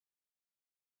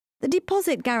The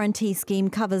Deposit Guarantee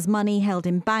scheme covers money held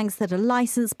in banks that are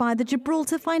licensed by the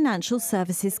Gibraltar Financial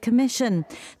Services Commission.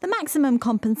 The maximum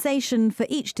compensation for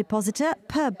each depositor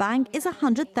per bank is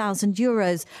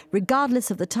 €100,000, regardless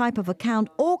of the type of account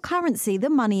or currency the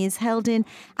money is held in,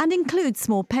 and includes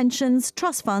small pensions,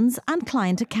 trust funds and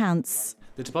client accounts.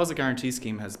 The Deposit Guarantee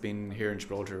Scheme has been here in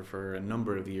Gibraltar for a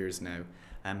number of years now.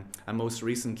 And most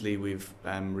recently we've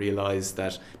realised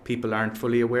that people aren't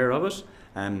fully aware of it.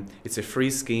 It's a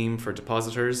free scheme for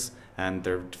depositors and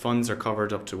their funds are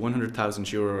covered up to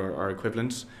 €100,000 or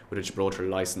equivalent with a Gibraltar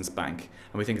licensed bank.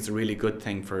 And we think it's a really good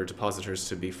thing for depositors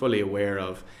to be fully aware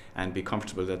of and be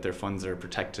comfortable that their funds are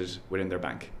protected within their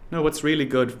bank. Now, what's really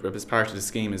good as part of the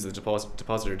scheme is the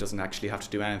depositor doesn't actually have to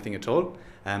do anything at all.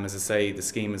 As I say, the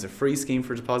scheme is a free scheme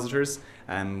for depositors.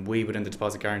 We within the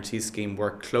Deposit Guarantee Scheme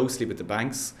work closely with the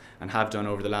banks and have done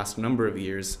over the last number of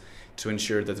years to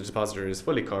ensure that the depositor is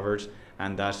fully covered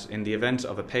and that in the event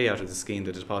of a payout of the scheme,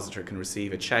 the depositor can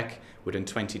receive a cheque within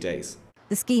 20 days.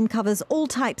 The scheme covers all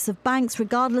types of banks,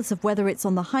 regardless of whether it's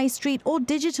on the high street or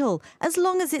digital, as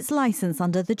long as it's licensed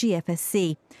under the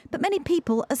GFSC. But many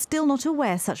people are still not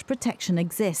aware such protection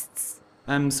exists.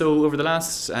 So over the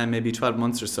last maybe 12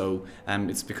 months or so,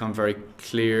 it's become very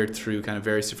clear through kind of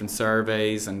various different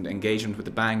surveys and engagement with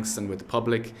the banks and with the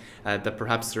public that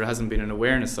perhaps there hasn't been an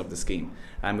awareness of the scheme.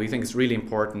 And we think it's really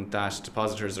important that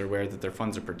depositors are aware that their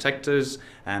funds are protected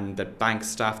and that bank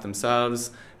staff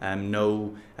themselves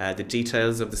know the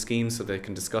details of the scheme so they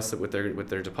can discuss it with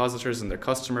their depositors and their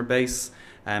customer base.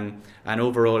 And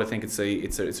overall, I think it's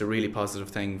a really positive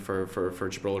thing for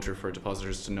Gibraltar, for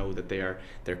depositors to know that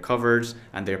they're covered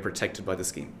and they're protected by the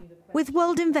scheme. With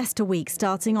World Investor Week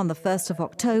starting on the 1st of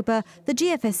October, the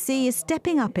GFSC is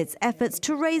stepping up its efforts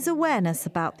to raise awareness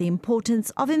about the importance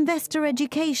of investor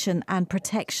education and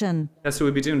protection. Yeah, so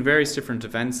we'll be doing various different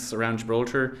events around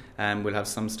Gibraltar. We'll have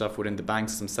some stuff within the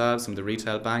banks themselves, some of the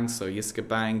retail banks, so Yiska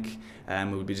Bank.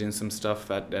 We'll be doing some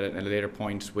stuff at a later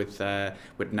point with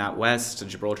NatWest, the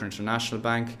Gibraltar International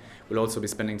Bank. We'll also be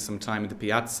spending some time at the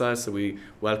Piazza, so we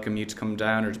welcome you to come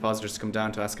down, or depositors to come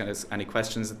down to ask us any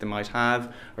questions that they might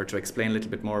have, or to explain a little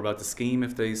bit more about the scheme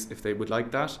if they would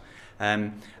like that.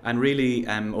 And really,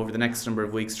 over the next number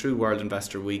of weeks through World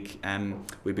Investor Week,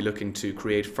 we'll be looking to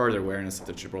create further awareness of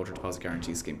the Gibraltar Deposit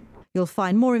Guarantee Scheme. You'll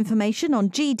find more information on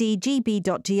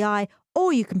gdgb.gi,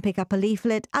 or you can pick up a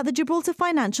leaflet at the Gibraltar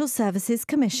Financial Services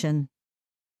Commission.